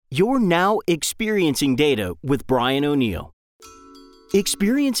You're now experiencing data with Brian O'Neill.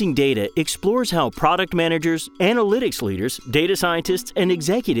 Experiencing Data explores how product managers, analytics leaders, data scientists, and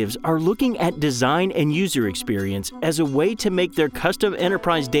executives are looking at design and user experience as a way to make their custom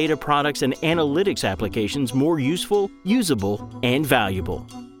enterprise data products and analytics applications more useful, usable, and valuable.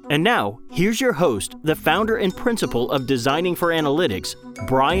 And now, here's your host, the founder and principal of Designing for Analytics,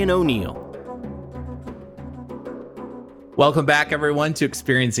 Brian O'Neill. Welcome back, everyone, to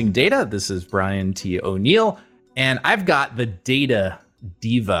Experiencing Data. This is Brian T. O'Neill, and I've got the data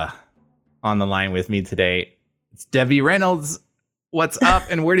diva on the line with me today. It's Debbie Reynolds. What's up,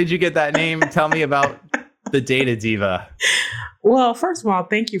 and where did you get that name? Tell me about the data diva. Well, first of all,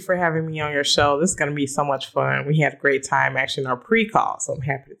 thank you for having me on your show. This is going to be so much fun. We had a great time actually in our pre-call, so I'm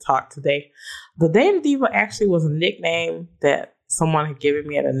happy to talk today. The data diva actually was a nickname that someone had given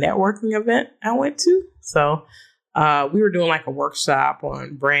me at a networking event I went to. So we were doing like a workshop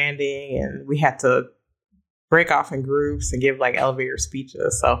on branding, and we had to break off in groups and give like elevator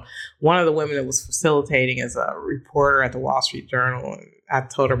speeches. So one of the women that was facilitating is a reporter at the Wall Street Journal, and I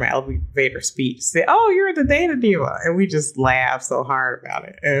told her my elevator speech. She said, "Oh, you're the data diva," and we just laughed so hard about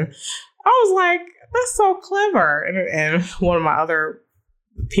it. And I was like, "That's so clever." And one of my other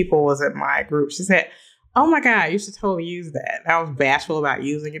people was at my group. She said, "Oh my God, you should totally use that." And I was bashful about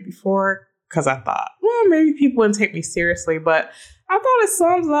using it before, because I thought, well, maybe people wouldn't take me seriously, but I thought it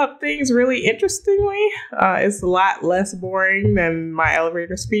sums up things really interestingly. It's a lot less boring than my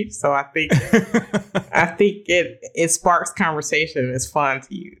elevator speech, so I think it sparks conversation. It's fun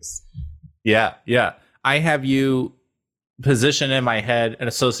to use. Yeah. I have you positioned in my head and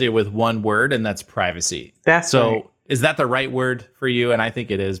associated with one word, and that's privacy. That's so. Right. Is that the right word for you? And I think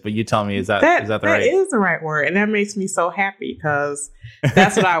it is, but you tell me, is that the right? That is the right word. And that makes me so happy, because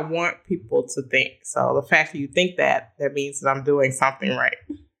that's what I want people to think. So the fact that you think that means that I'm doing something right.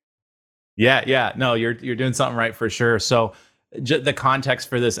 Yeah. No, you're doing something right for sure. So the context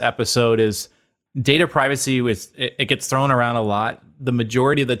for this episode is data privacy. It gets thrown around a lot. The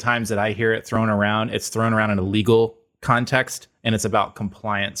majority of the times that I hear it thrown around, it's thrown around in a legal context, and it's about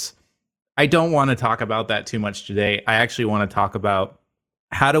compliance. I don't want to talk about that too much today. I actually want to talk about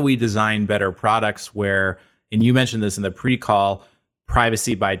how do we design better products where, and you mentioned this in the pre-call,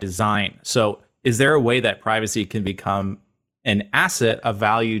 privacy by design. So is there a way that privacy can become an asset of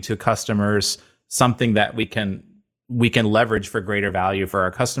value to customers, something that we can leverage for greater value for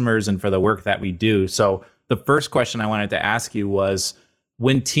our customers and for the work that we do? So the first question I wanted to ask you was,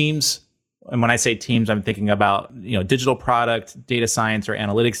 when teams, and when I say teams, I'm thinking about, digital product, data science, or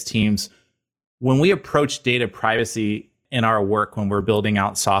analytics teams. When we approach data privacy in our work, when we're building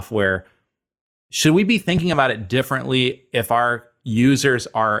out software, should we be thinking about it differently if our users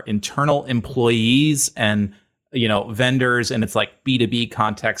are internal employees and, vendors, and it's like B2B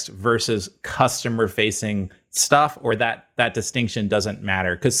context versus customer facing stuff, or that distinction doesn't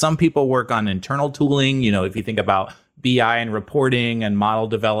matter? Because some people work on internal tooling, if you think about BI and reporting and model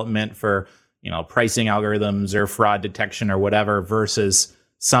development for, pricing algorithms or fraud detection or whatever, versus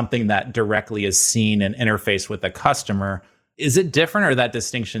something that directly is seen and interfaced with the customer. Is it different, or that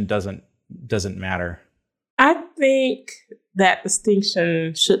distinction doesn't matter? I think that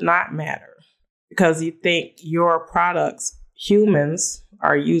distinction should not matter, because you think your products, humans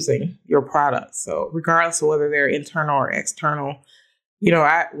are using your products. So regardless of whether they're internal or external,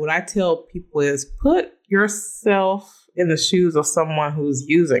 what I tell people is put yourself in the shoes of someone who's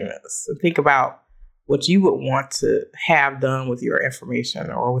using this, and think about what you would want to have done with your information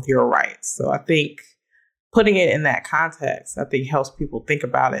or with your rights. So I think putting it in that context, helps people think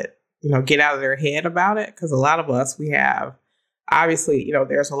about it, get out of their head about it. Because a lot of us, we have, obviously,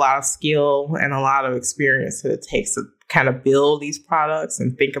 there's a lot of skill and a lot of experience that it takes to kind of build these products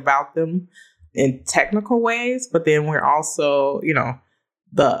and think about them in technical ways. But then we're also,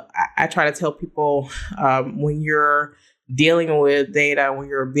 I try to tell people when you're dealing with data, when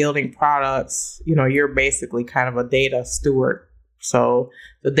you're building products, you're basically kind of a data steward. So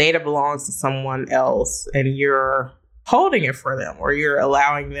the data belongs to someone else, and you're holding it for them, or you're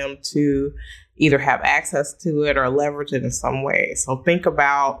allowing them to either have access to it or leverage it in some way. So think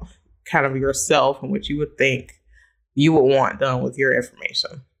about kind of yourself and what you would think you would want done with your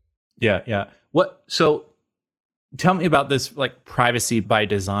information. Yeah. So tell me about this, like, privacy by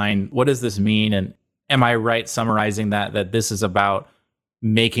design. What does this mean? And am I right summarizing that this is about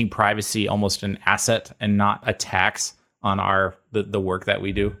making privacy almost an asset and not a tax on the work that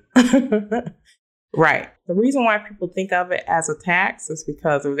we do? Right. The reason why people think of it as a tax is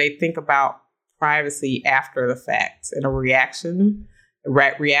because if they think about privacy after the fact in a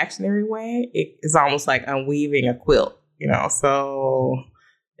reactionary way, it is almost like unweaving a quilt. So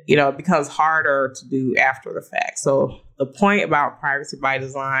it becomes harder to do after the fact. So the point about privacy by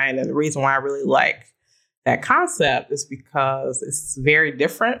design, and the reason why I really like that concept, is because it's very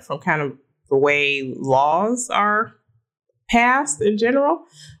different from kind of the way laws are passed in general,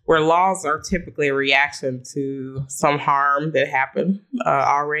 where laws are typically a reaction to some harm that happened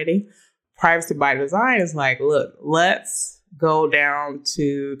already. Privacy by design is like, look, let's go down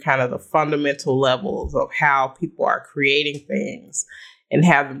to kind of the fundamental levels of how people are creating things and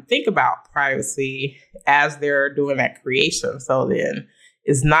have them think about privacy as they're doing that creation. So then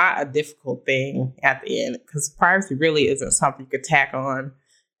it's not a difficult thing at the end, because privacy really isn't something you could tack on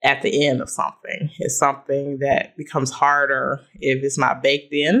at the end of something. It's something that becomes harder if it's not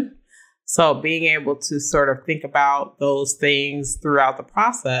baked in. So being able to sort of think about those things throughout the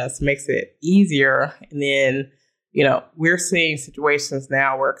process makes it easier. And then, we're seeing situations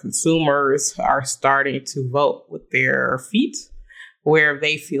now where consumers are starting to vote with their feet, where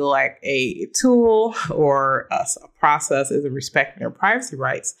they feel like a tool or a process isn't respecting their privacy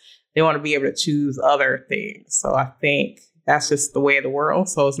rights. They want to be able to choose other things. So I think that's just the way of the world.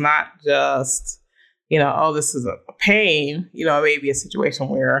 So it's not just, this is a pain. It may be a situation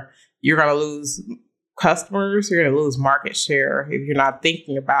where you're going to lose customers, you're going to lose market share if you're not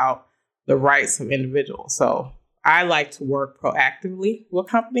thinking about the rights of individuals. So I like to work proactively with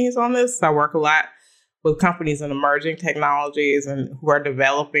companies on this. I work a lot with companies in emerging technologies and who are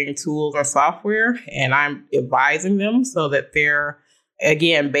developing tools and software, and I'm advising them so that they're,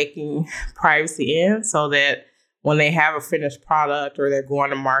 again, baking privacy in so that when they have a finished product or they're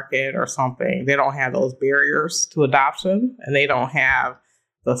going to market or something, they don't have those barriers to adoption, and they don't have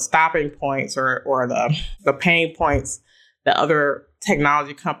the stopping points or the pain points that other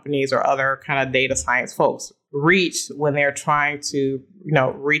technology companies or other kind of data science folks reach when they're trying to,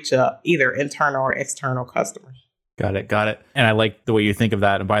 reach a either internal or external customer. Got it. And I like the way you think of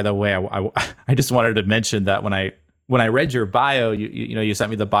that. And by the way, I just wanted to mention that when I read your bio, you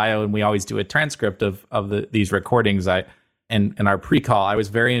sent me the bio, and we always do a transcript of these recordings. In our pre-call, I was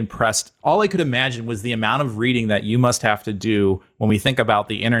very impressed. All I could imagine was the amount of reading that you must have to do when we think about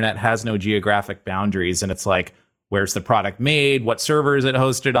the internet has no geographic boundaries. And it's like, where's the product made? What server is it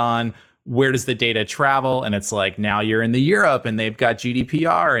hosted on? Where does the data travel? And it's like, now you're in the Europe and they've got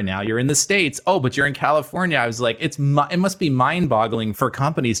GDPR, and now you're in the States. Oh, but you're in California. I was like, it must be mind-boggling for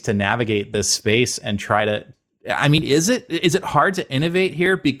companies to navigate this space and try to, is it hard to innovate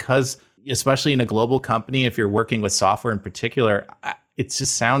here? Because especially in a global company, if you're working with software in particular, it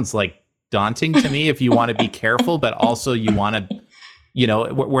just sounds like daunting to me if you want to be careful, but also you want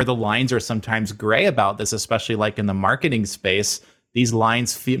to, where the lines are sometimes gray about this, especially like in the marketing space. These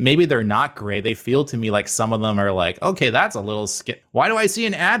lines feel, maybe they're not gray. They feel to me like some of them are like, okay, that's a little why do I see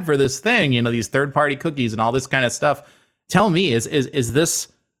an ad for this thing? These third-party cookies and all this kind of stuff. Tell me, is this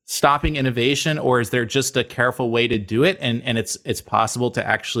stopping innovation, or is there just a careful way to do it? And it's possible to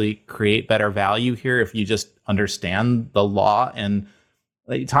actually create better value here if you just understand the law. And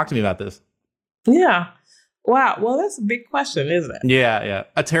talk to me about this. Yeah. Wow. Well, that's a big question, isn't it? Yeah.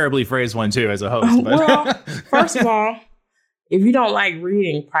 A terribly phrased one too, as a host. But. Well, first of all, if you don't like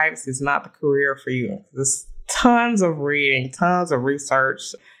reading, privacy is not the career for you. There's tons of reading, tons of research.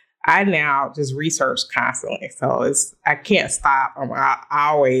 I now just research constantly. So I can't stop. I'm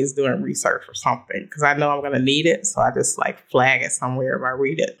always doing research for something because I know I'm going to need it. So I just flag it somewhere if I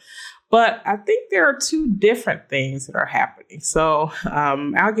read it. But I think there are two different things that are happening. So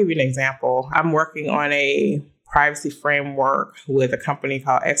I'll give you an example. I'm working on a privacy framework with a company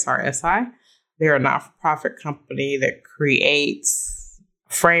called XRSI. They're a not-for-profit company that creates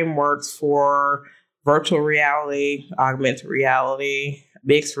frameworks for virtual reality, augmented reality,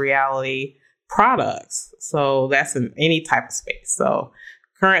 mixed reality products. So that's in any type of space. So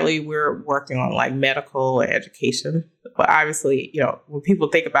currently we're working on medical and education. But obviously, when people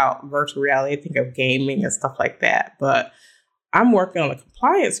think about virtual reality, they think of gaming and stuff like that. But I'm working on the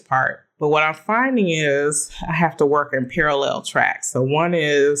compliance part. But what I'm finding is I have to work in parallel tracks. So one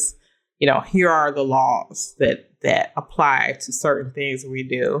is, here are the laws that apply to certain things we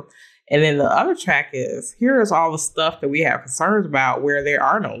do. And then the other track is, here's all the stuff that we have concerns about where there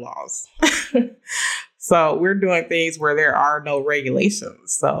are no laws. So we're doing things where there are no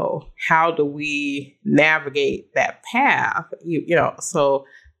regulations. So how do we navigate that path? So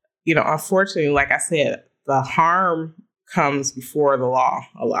unfortunately, like I said, the harm comes before the law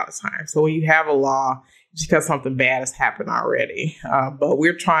a lot of times. So when you have a law, it's because something bad has happened already. But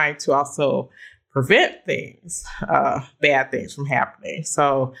we're trying to also prevent things, bad things from happening.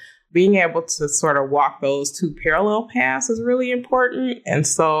 So being able to sort of walk those two parallel paths is really important. And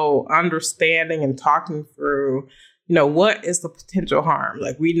so understanding and talking through, what is the potential harm?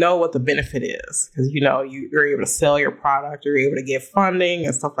 Like, we know what the benefit is because, you're able to sell your product, you're able to get funding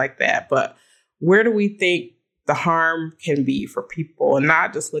and stuff like that. But where do we think the harm can be for people, and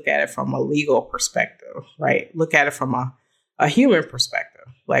not just look at it from a legal perspective, right? Look at it from a human perspective.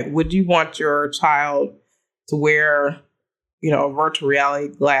 Like, would you want your child to wear, virtual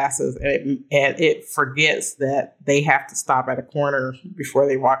reality glasses and it forgets that they have to stop at a corner before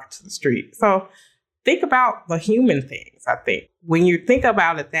they walk into the street? So think about the human things, I think. When you think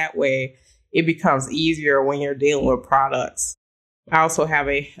about it that way, it becomes easier when you're dealing with products. I also have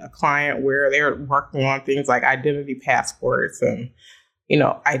a client where they're working on things like identity passports and,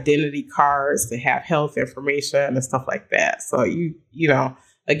 identity cards to have health information and stuff like that. So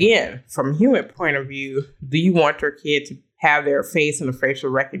again, from a human point of view, do you want your kid to have their face in a facial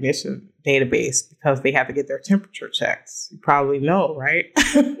recognition database because they have to get their temperature checks? You probably know, right?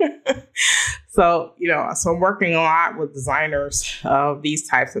 So I'm working a lot with designers of these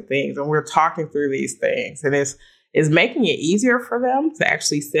types of things, and we're talking through these things, and it's making it easier for them to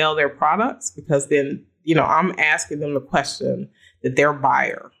actually sell their products, because then, I'm asking them the question that their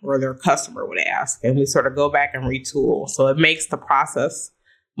buyer or their customer would ask, and we sort of go back and retool. So it makes the process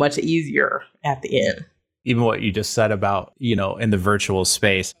much easier at the end. Even what you just said about, in the virtual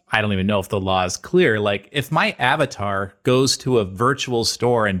space, I don't even know if the law is clear. Like, if my avatar goes to a virtual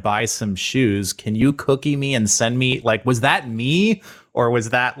store and buys some shoes, can you cookie me and send me, like, was that me? Or was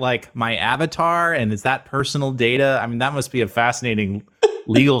that like my avatar? And is that personal data? I mean, that must be a fascinating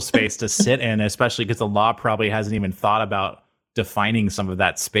legal space to sit in, especially because the law probably hasn't even thought about defining some of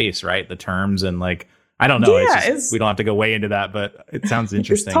that space, right? The terms and like, I don't know. Yeah, we don't have to go way into that, but it sounds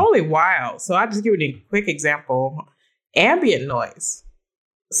interesting. It's totally wild. So I'll just give you a quick example. Ambient noise.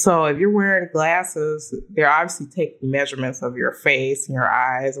 So if you're wearing glasses, they're obviously taking measurements of your face and your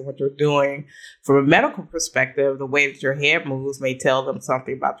eyes and what you're doing. From a medical perspective, the way that your head moves may tell them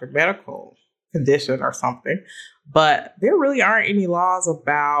something about your medical condition or something. But there really aren't any laws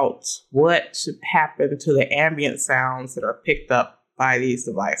about what should happen to the ambient sounds that are picked up by these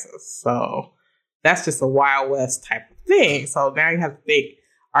devices. So that's just a Wild West type of thing. So now you have to think,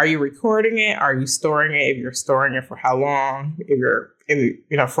 are you recording it? Are you storing it? If you're storing it, for how long?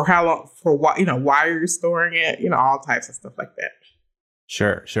 For how long, for what, why are you storing it? All types of stuff like that.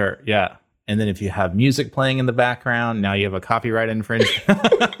 Sure. Yeah. And then if you have music playing in the background, now you have a copyright infringement.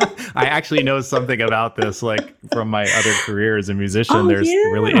 I actually know something about this, like from my other career as a musician.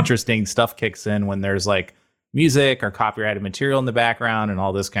 Really interesting stuff kicks in when there's like music or copyrighted material in the background and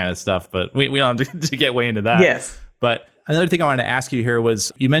all this kind of stuff. But we don't have to get way into that. Yes. But another thing I wanted to ask you here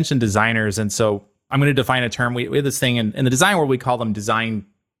was, you mentioned designers. And so I'm going to define a term. We have this thing in the design world, we call them design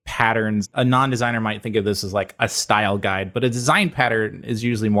patterns. A non-designer might think of this as like a style guide, but a design pattern is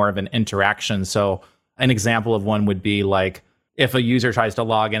usually more of an interaction. So an example of one would be like, if a user tries to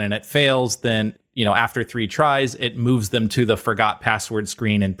log in and it fails, then, after 3 tries, it moves them to the forgot password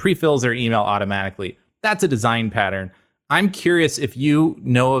screen and pre-fills their email automatically. That's a design pattern. I'm curious if you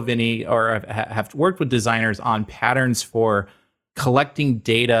know of any or have worked with designers on patterns for collecting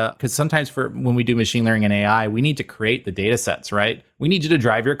data, because sometimes when we do machine learning and AI, we need to create the data sets, right? We need you to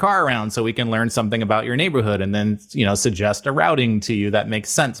drive your car around so we can learn something about your neighborhood and then, suggest a routing to you that makes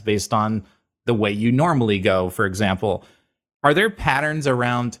sense based on the way you normally go, for example. Are there patterns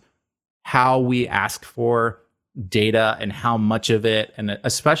around how we ask for data and how much of it, and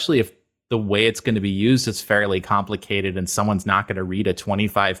especially if the way it's going to be used is fairly complicated and someone's not going to read a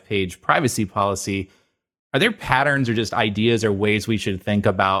 25-page privacy policy? Are there patterns or just ideas or ways we should think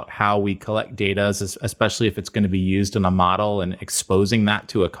about how we collect data, especially if it's going to be used in a model and exposing that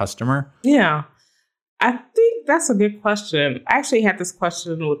to a customer? Yeah, I think that's a good question. I actually had this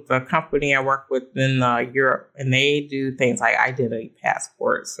question with the company I work with in Europe, and they do things like identity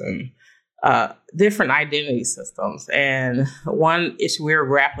passports and different identity systems. And one issue we were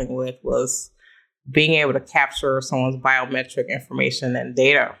grappling with was being able to capture someone's biometric information and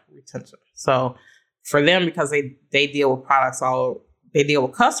data retention. So for them, because they deal with they deal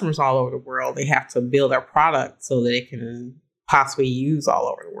with customers all over the world, they have to build their product so that it can possibly use all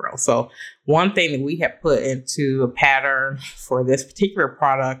over the world. So one thing that we have put into a pattern for this particular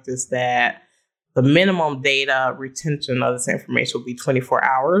product is that the minimum data retention of this information will be 24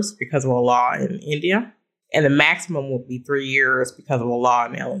 hours because of a law in India. And the maximum will be 3 years because of a law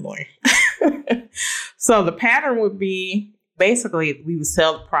in Illinois. So the pattern would be, basically, we would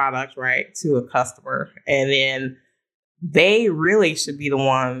sell the product, right, to a customer. And then they really should be the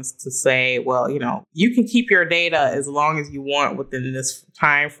ones to say, well, you can keep your data as long as you want within this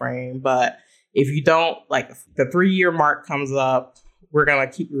time frame. But if you don't, like, if the 3-year mark comes up, we're going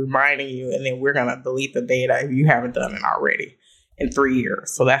to keep reminding you, and then we're going to delete the data if you haven't done it already in 3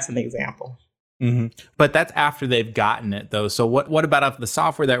 years. So that's an example. Mm-hmm. But that's after they've gotten it, though. So what about if the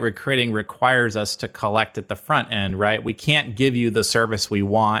software that we're creating requires us to collect at the front end, right? We can't give you the service we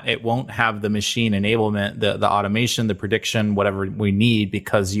want. It won't have the machine enablement, the automation, the prediction, whatever we need,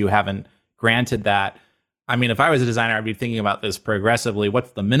 because you haven't granted that. I mean, if I was a designer, I'd be thinking about this progressively.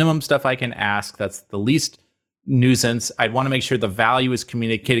 What's the minimum stuff I can ask? That's the least nuisance. I'd want to make sure the value is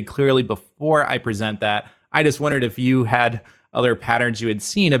communicated clearly before I present that. I just wondered if you had other patterns you had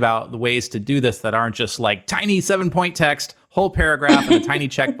seen about the ways to do this that aren't just like tiny 7-point text, whole paragraph, and a tiny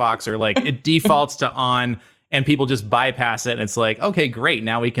checkbox, or like it defaults to on and people just bypass it. And it's like, okay, great.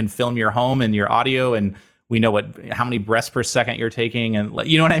 Now we can film your home and your audio, and we know how many breaths per second you're taking. And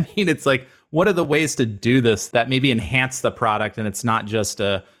you know what I mean? It's like, what are the ways to do this that maybe enhance the product? And it's not just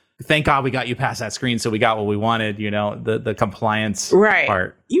a, thank God we got you past that screen, so we got what we wanted, the compliance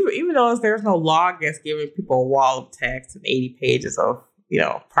part. Even though there's no law against giving people a wall of text and 80 pages of,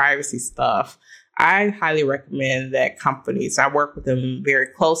 privacy stuff, I highly recommend that companies, I work with them very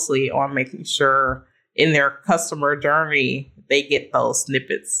closely on making sure in their customer journey, they get those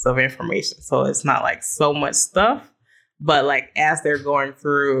snippets of information. So it's not like so much stuff, but like as they're going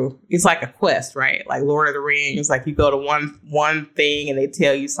through, it's like a quest, right? Like Lord of the Rings, like you go to one thing and they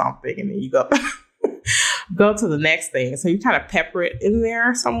tell you something, and then you go go to the next thing. So you kind of pepper it in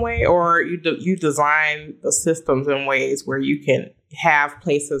there some way, or you design the systems in ways where you can have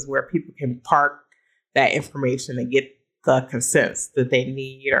places where people can park that information and get the consents that they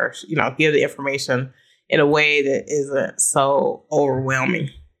need, or give the information in a way that isn't so overwhelming.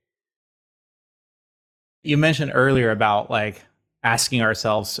 You mentioned earlier about like asking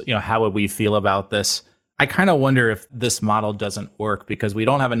ourselves, how would we feel about this? I kind of wonder if this model doesn't work because we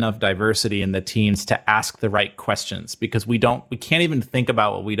don't have enough diversity in the teams to ask the right questions, because we can't even think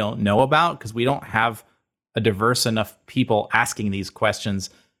about what we don't know about because we don't have a diverse enough people asking these questions.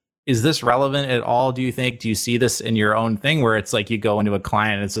 Is this relevant at all, do you think? Do you see this in your own thing where it's like you go into a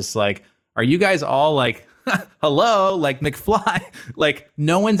client and it's just like, are you guys all like, hello, like McFly? Like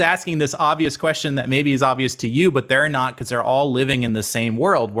no one's asking this obvious question that maybe is obvious to you, but they're not, because they're all living in the same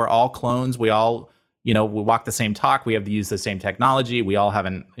world. We're all clones. We all, we walk the same talk. We have to use the same technology. We all have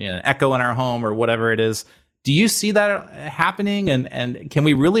an Echo in our home or whatever it is. Do you see that happening? And can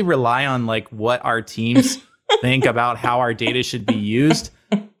we really rely on like what our teams think about how our data should be used?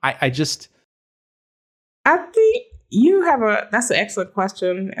 I think that's an excellent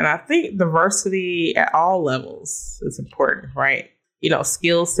question. And I think diversity at all levels is important, right?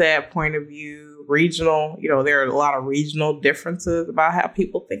 Skill set, point of view, regional, there are a lot of regional differences about how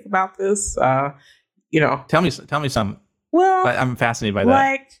people think about this. Tell me some. Well, I'm fascinated by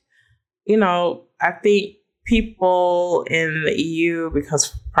that. I think people in the EU,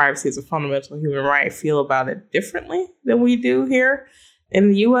 because privacy is a fundamental human right, feel about it differently than we do here in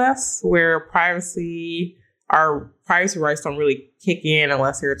the US, where our privacy rights don't really kick in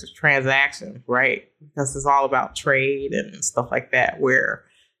unless there's a transaction, right? Because it's all about trade and stuff like that, where,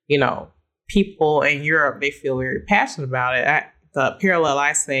 people in Europe, they feel very passionate about it. The parallel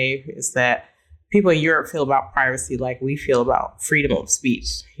I say is that people in Europe feel about privacy like we feel about freedom of speech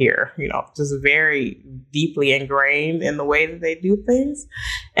here, just very deeply ingrained in the way that they do things.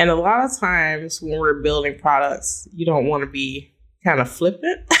 And a lot of times when we're building products, you don't want to be kind of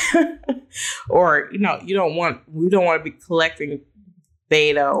flippant or, we don't want to be collecting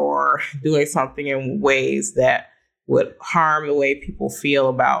data or doing something in ways that would harm the way people feel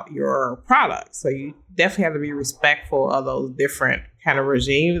about your product. So you definitely have to be respectful of those different kind of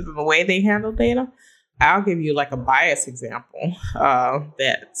regimes and the way they handle data. I'll give you like a bias example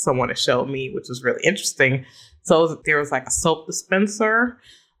that someone has showed me, which was really interesting. So there was like a soap dispenser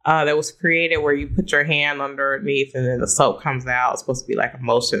that was created where you put your hand underneath and then the soap comes out. It's supposed to be like a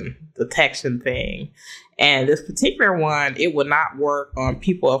motion detection thing. And this particular one, it would not work on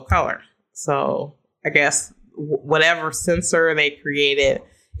people of color. So I guess whatever sensor they created,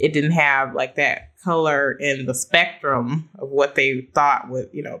 it didn't have like that color in the spectrum of what they thought would,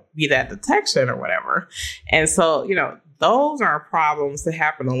 be that detection or whatever. And so, those are problems that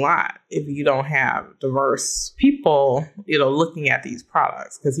happen a lot if you don't have diverse people, looking at these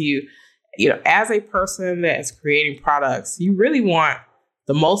products. Because as a person that is creating products, you really want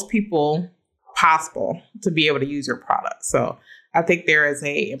the most people possible to be able to use your product. So I think there is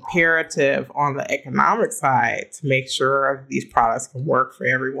a imperative on the economic side to make sure these products can work for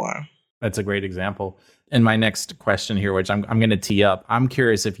everyone. That's a great example. And my next question here, which I'm going to tee up, I'm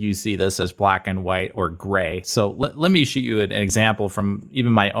curious if you see this as black and white or gray. So let me shoot you an example from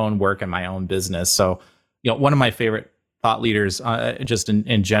even my own work and my own business. So, one of my favorite thought leaders, just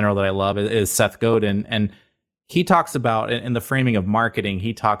in general, that I love is Seth Godin. And he talks about, in the framing of marketing,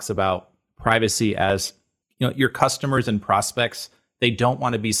 he talks about privacy as, your customers and prospects, they don't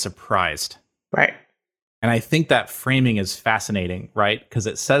want to be surprised. Right. And I think that framing is fascinating, right? Because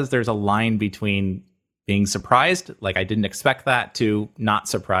it says there's a line between being surprised, like I didn't expect that, to not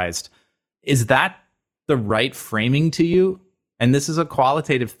surprised. Is that the right framing to you? And this is a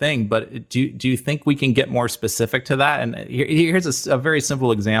qualitative thing, but do you think we can get more specific to that? And here's a very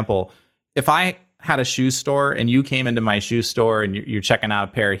simple example. If I had a shoe store and you came into my shoe store and you're checking out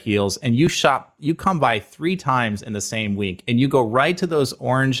a pair of heels and you come by 3 times in the same week and you go right to those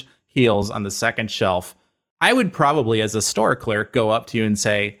orange heels on the second shelf, I would probably, as a store clerk, go up to you and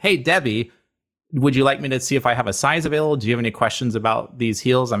say, "Hey, Debbie, would you like me to see if I have a size available? Do you have any questions about these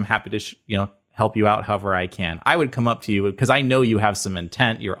heels? I'm happy to, help you out however I can." I would come up to you because I know you have some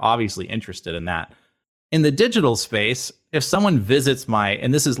intent. You're obviously interested in that. In the digital space, if someone visits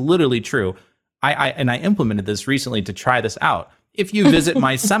and this is literally true, I implemented this recently to try this out. If you visit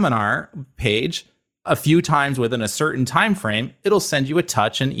my seminar page a few times within a certain time frame, it'll send you a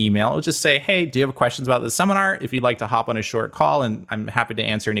touch and email. It'll just say, "Hey, do you have questions about the seminar? If you'd like to hop on a short call, and I'm happy to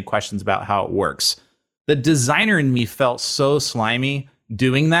answer any questions about how it works." The designer in me felt so slimy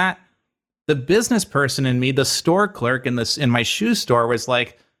doing that. The business person in me, the store clerk in my shoe store, was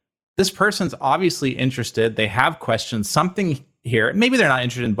like, this person's obviously interested. They have questions, something here. Maybe they're not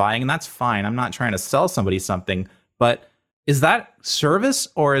interested in buying, and that's fine. I'm not trying to sell somebody something, but is that service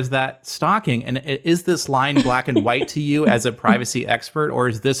or is that stalking? And is this line black and white to you as a privacy expert, or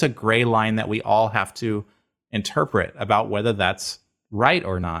is this a gray line that we all have to interpret about whether that's right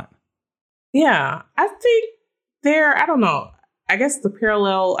or not? Yeah, I think I don't know. I guess the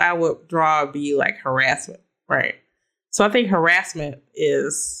parallel I would draw would be like harassment, right? So I think harassment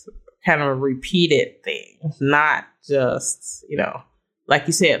is kind of a repeated thing, not just, like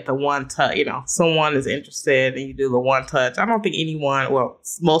you said, the one touch, someone is interested and you do the one touch. I don't think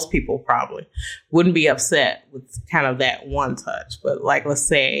most people probably wouldn't be upset with kind of that one touch. But like, let's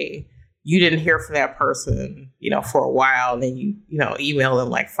say you didn't hear from that person, for a while, and then you email them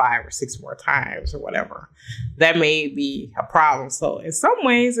like 5 or 6 more times or whatever. That may be a problem. So in some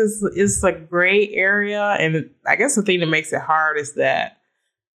ways it's a gray area. And I guess the thing that makes it hard is that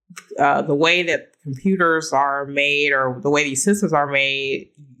the way that computers are made, or the way these systems are made,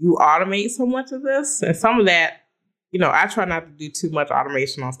 you automate so much of this. And some of that, I try not to do too much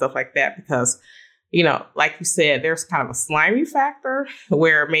automation on stuff like that because, like you said, there's kind of a slimy factor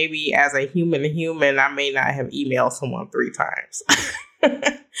where maybe as a human to human, I may not have emailed someone 3 times,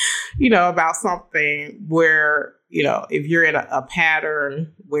 about something where, if you're in a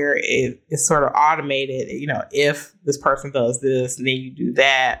pattern where it's sort of automated, if this person does this and then you do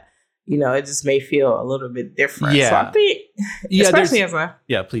that, it just may feel a little bit different. Yeah. So I think, especially as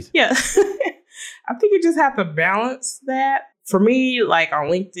please. Yeah, I think you just have to balance that. For me, like on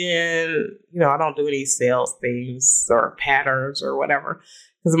LinkedIn, I don't do any sales things or patterns or whatever.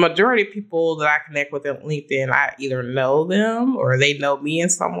 Because the majority of people that I connect with on LinkedIn, I either know them or they know me in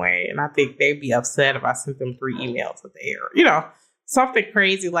some way. And I think they'd be upset if I sent them 3 emails a day or, something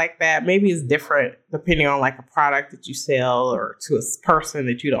crazy like that. Maybe it's different depending on like a product that you sell or to a person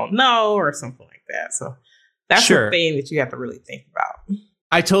that you don't know or something like that. So that's the thing that you have to really think about.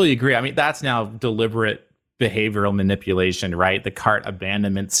 I totally agree. I mean, that's now deliberate behavioral manipulation, right? The cart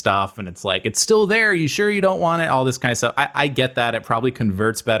abandonment stuff. And it's like, it's still there. You sure you don't want it? All this kind of stuff. I get that. It probably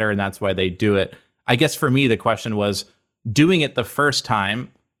converts better and that's why they do it. I guess for me, the question was, doing it the first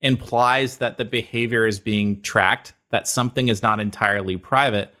time implies that the behavior is being tracked, that something is not entirely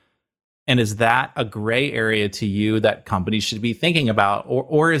private. And is that a gray area to you that companies should be thinking about?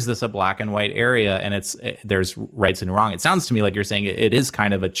 Or is this a black and white area and there's rights and wrong? It sounds to me like you're saying it is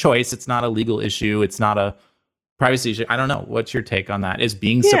kind of a choice. It's not a legal issue. It's not a privacy issue. I don't know. What's your take on that? Is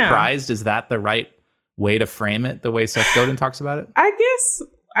being surprised, is that the right way to frame it, the way Seth Godin talks about it? I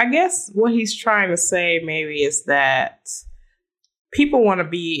guess what he's trying to say maybe is that people want to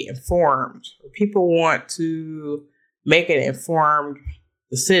be informed. People want to make an informed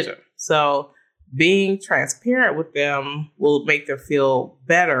decision. So being transparent with them will make them feel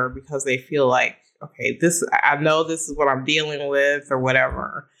better because they feel like, okay, I know this is what I'm dealing with or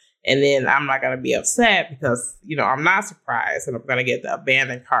whatever. And then I'm not going to be upset because, I'm not surprised and I'm going to get the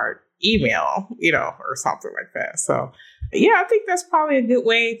abandoned cart email, or something like that. So, yeah, I think that's probably a good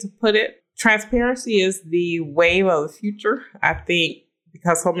way to put it. Transparency is the wave of the future. I think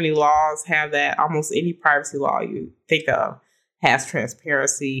because so many laws have that, almost any privacy law you think of has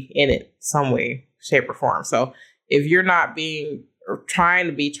transparency in it some way, shape, or form. So if you're not being trying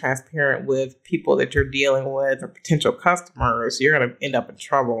to be transparent with people that you're dealing with or potential customers, you're going to end up in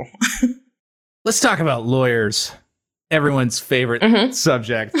trouble. Let's talk about lawyers, everyone's favorite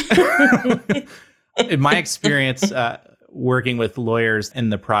subject. In my experience, working with lawyers in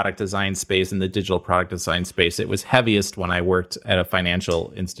the product design space, in the digital product design space, it was heaviest when I worked at a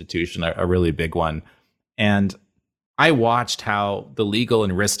financial institution, a really big one. And I watched how the legal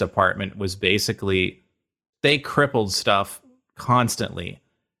and risk department was basically, they crippled stuff constantly.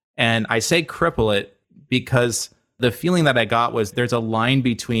 And I say cripple it because the feeling that I got was there's a line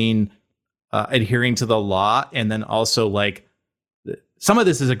between adhering to the law and then also like some of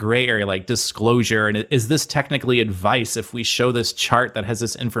this is a gray area, like disclosure. And is this technically advice if we show this chart that has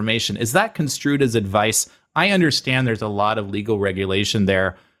this information? Is that construed as advice? I understand there's a lot of legal regulation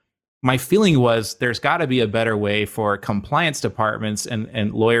there. My feeling was there's got to be a better way for compliance departments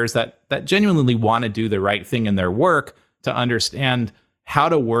and lawyers that genuinely want to do the right thing in their work to understand how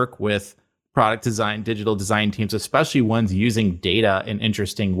to work with product design, digital design teams, especially ones using data in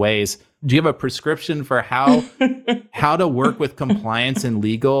interesting ways. Do you have a prescription for how to work with compliance and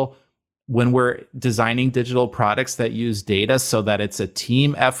legal when we're designing digital products that use data so that it's a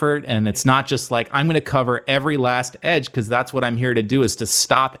team effort and it's not just like, I'm going to cover every last edge because that's what I'm here to do, is to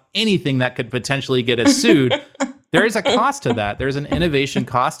stop anything that could potentially get us sued? There is a cost to that. There's an innovation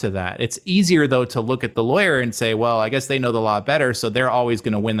cost to that. It's easier, though, to look at the lawyer and say, well, I guess they know the law better, so they're always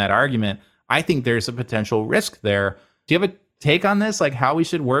going to win that argument. I think there's a potential risk there. Do you have a take on this, like how we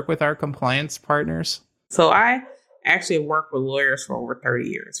should work with our compliance partners? So I actually worked with lawyers for over 30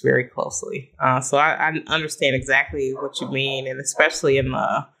 years, very closely. So I understand exactly what you mean. And especially in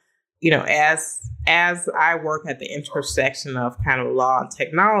the, as I work at the intersection of kind of law and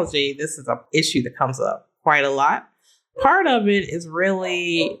technology, this is an issue that comes up quite a lot. Part of it is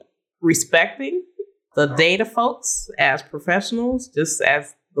really respecting the data folks as professionals, just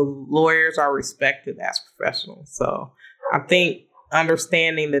as the lawyers are respected as professionals. So I think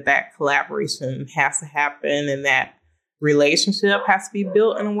understanding that collaboration has to happen and that relationship has to be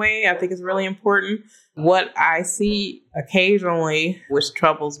built in a way, I think is really important. What I see occasionally, which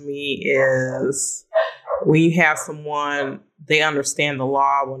troubles me, is when you have someone, they understand the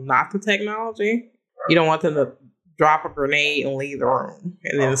law, but not the technology. You don't want them to drop a grenade and leave the room.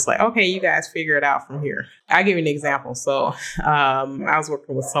 And then it's like, okay, you guys figure it out from here. I'll give you an example. So I was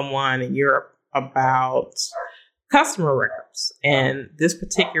working with someone in Europe about customer records. And this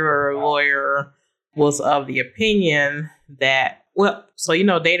particular lawyer was of the opinion that,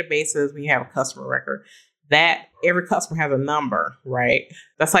 databases, when you have a customer record, that every customer has a number, right?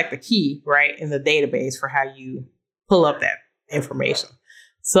 That's like the key, right, in the database for how you pull up that information.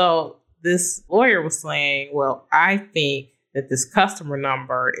 So this lawyer was saying, well, I think that this customer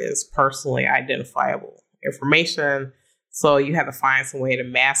number is personally identifiable information. So you have to find some way to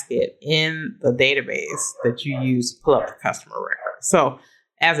mask it in the database that you use to pull up the customer record. So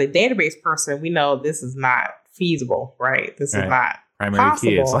as a database person, we know this is not feasible, right? This is not primary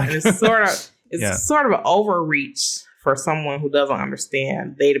possible. Key. It's like it's sort of an overreach for someone who doesn't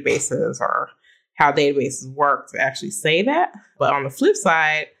understand databases or how databases work to actually say that. But on the flip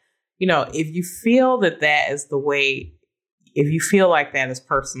side, if you feel that is the way, if you feel like that is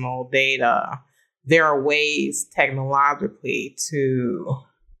personal data, there are ways technologically to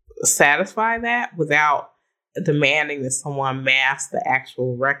satisfy that without demanding that someone mask the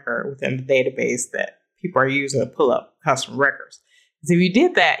actual record within the database that people are using to pull up customer records. Because if you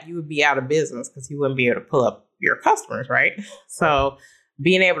did that, you would be out of business because you wouldn't be able to pull up your customers, right? So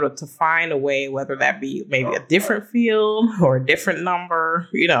being able to find a way, whether that be maybe a different field or a different number,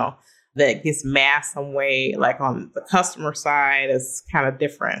 that gets masked some way, like on the customer side, is kind of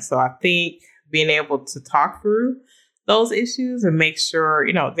different. So I think being able to talk through those issues and make sure,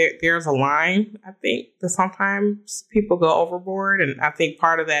 there's a line, I think, that sometimes people go overboard. And I think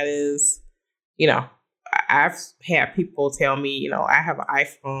part of that is, I've had people tell me, I have an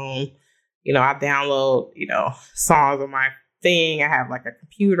iPhone, I download, songs on my thing. I have like a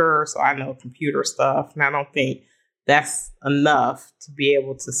computer, so I know computer stuff. And I don't think that's enough to be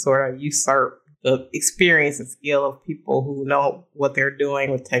able to sort of usurp the experience and skill of people who know what they're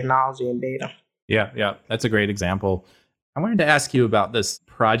doing with technology and data. Yeah, that's a great example. I wanted to ask you about this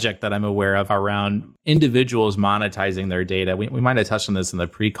project that I'm aware of around individuals monetizing their data. We might have touched on this in the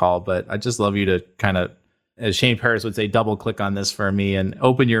pre-call, but I'd just love you to kind of, as Shane Paris would say, double click on this for me and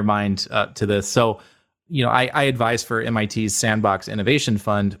open your mind to this. So, I advise for MIT's Sandbox Innovation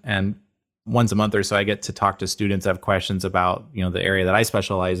Fund, and once a month or so, I get to talk to students that have questions about, the area that I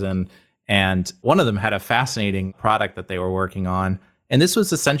specialize in. And one of them had a fascinating product that they were working on. And this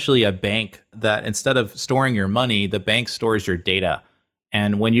was essentially a bank that instead of storing your money, the bank stores your data.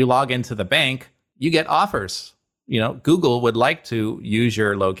 And when you log into the bank, you get offers. Google would like to use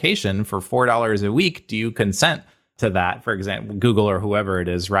your location for $4 a week. Do you consent to that, for example, Google or whoever it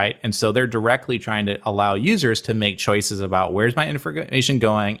is, right? And so they're directly trying to allow users to make choices about where's my information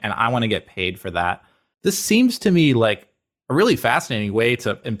going, and I want to get paid for that. This seems to me like a really fascinating way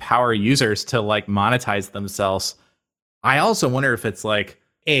to empower users to like monetize themselves. I also wonder if it's like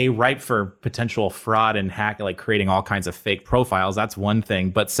ripe for potential fraud and hack, like creating all kinds of fake profiles. That's one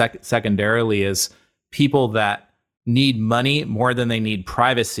thing. But secondarily is people that need money more than they need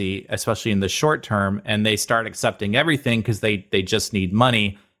privacy, especially in the short term, and they start accepting everything because they just need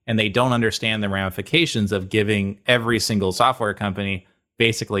money, and they don't understand the ramifications of giving every single software company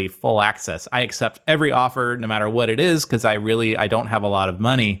basically full access. I accept every offer no matter what it is because I don't have a lot of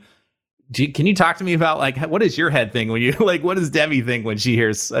money. Can you talk to me about like what is your head think when you like what does Debbie think when she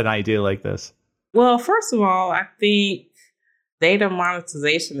hears an idea like this? Well, first of all, I think data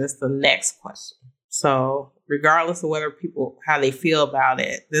monetization is the next question. So regardless of whether how they feel about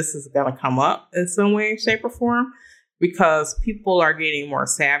it, this is going to come up in some way, shape, or form because people are getting more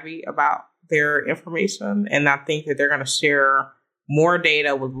savvy about their information. And I think that they're going to share more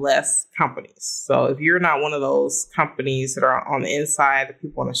data with less companies. So if you're not one of those companies that are on the inside that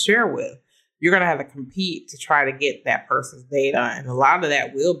people want to share with, you're going to have to compete to try to get that person's data. And a lot of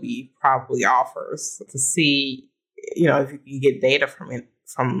that will be probably offers to see, if you can get data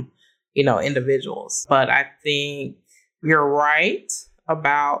from individuals. But I think you're right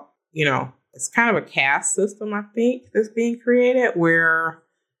about, it's kind of a caste system, I think, that's being created where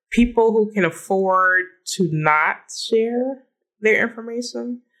people who can afford to not share their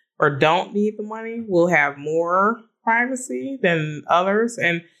information or don't need the money will have more privacy than others.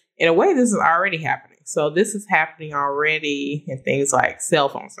 And in a way, this is already happening. So this is happening already in things like cell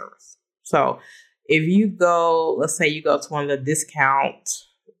phone service. So if you go, let's say you go to one of the discount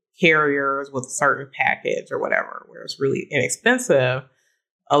carriers with a certain package or whatever, where it's really inexpensive,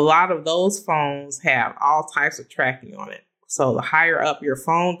 a lot of those phones have all types of tracking on it. So the higher up your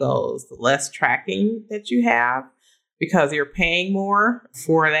phone goes, the less tracking that you have, because you're paying more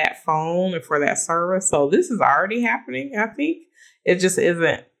for that phone and for that service. So this is already happening, I think. It just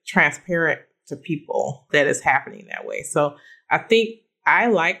isn't transparent to people that it's happening that way. So I think I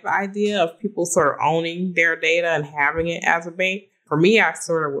like the idea of people sort of owning their data and having it as a bank. For me, I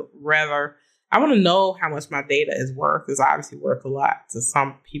sort of would rather, I want to know how much my data is worth. It's obviously worth a lot to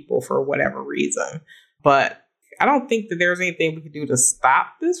some people for whatever reason. But I don't think that there's anything we can do to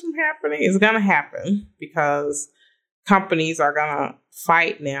stop this from happening. It's going to happen because companies are going to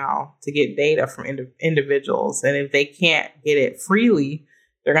fight now to get data from individuals. And if they can't get it freely,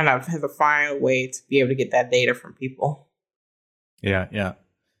 they're going to have to find a way to be able to get that data from people. Yeah.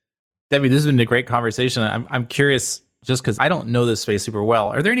 Debbie, this has been a great conversation. I'm curious, just because I don't know this space super well,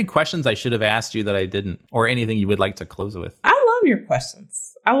 are there any questions I should have asked you that I didn't, or anything you would like to close with? I love your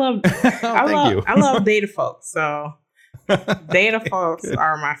questions. I love data folks. So data folks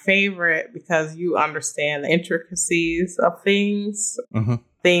are my favorite because you understand the intricacies of things,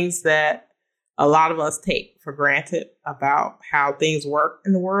 things that a lot of us take for granted about how things work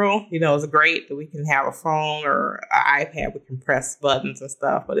in the world. It's great that we can have a phone or an iPad, we can press buttons and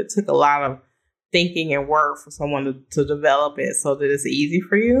stuff, but it took a lot of thinking and work for someone to develop it so that it's easy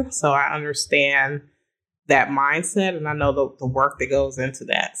for you. So I understand that mindset and I know the work that goes into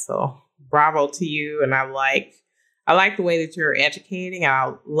that. So bravo to you. And I like the way that you're educating.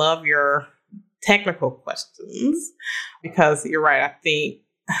 I love your technical questions because you're right. I think,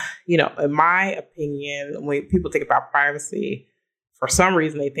 in my opinion, when people think about privacy, for some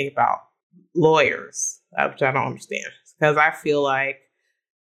reason they think about lawyers, which I don't understand, because I feel like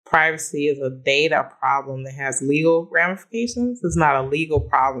privacy is a data problem that has legal ramifications. It's not a legal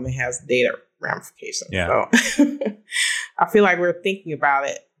problem that has data ramifications. Yeah. So I feel like we're thinking about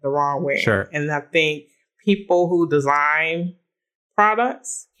it the wrong way. Sure. And I think people who design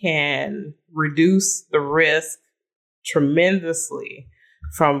products can reduce the risk tremendously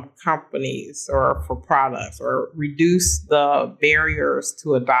from companies or for products, or reduce the barriers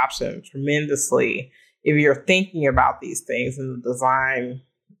to adoption tremendously if you're thinking about these things in the design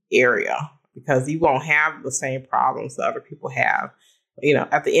area, because you won't have the same problems that other people have,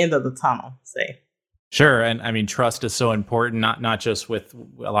 at the end of the tunnel, say. Sure. And I mean, trust is so important, not just with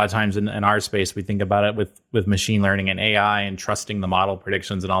a lot of times in our space, we think about it with machine learning and AI and trusting the model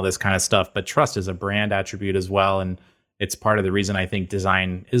predictions and all this kind of stuff. But trust is a brand attribute as well. And it's part of the reason I think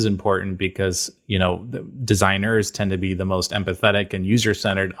design is important because, the designers tend to be the most empathetic and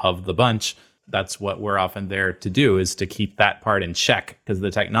user-centered of the bunch. that's what we're often there to do, is to keep that part in check, because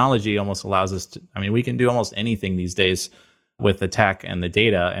the technology almost allows us to, we can do almost anything these days with the tech and the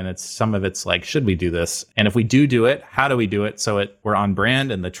data. And some of it's like, should we do this? And if we do it, how do we do it so we're on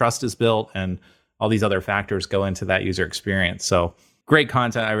brand and the trust is built and all these other factors go into that user experience. So great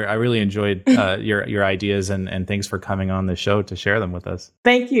content. I really enjoyed your ideas, and thanks for coming on the show to share them with us.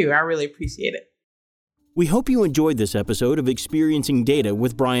 Thank you. I really appreciate it. We hope you enjoyed this episode of Experiencing Data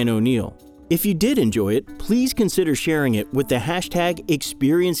with Brian O'Neill. If you did enjoy it, please consider sharing it with the hashtag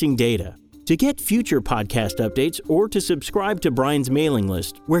 #ExperiencingData. To get future podcast updates or to subscribe to Brian's mailing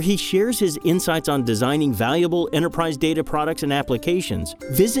list, where he shares his insights on designing valuable enterprise data products and applications,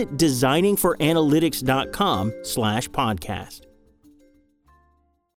 visit designingforanalytics.com/podcast.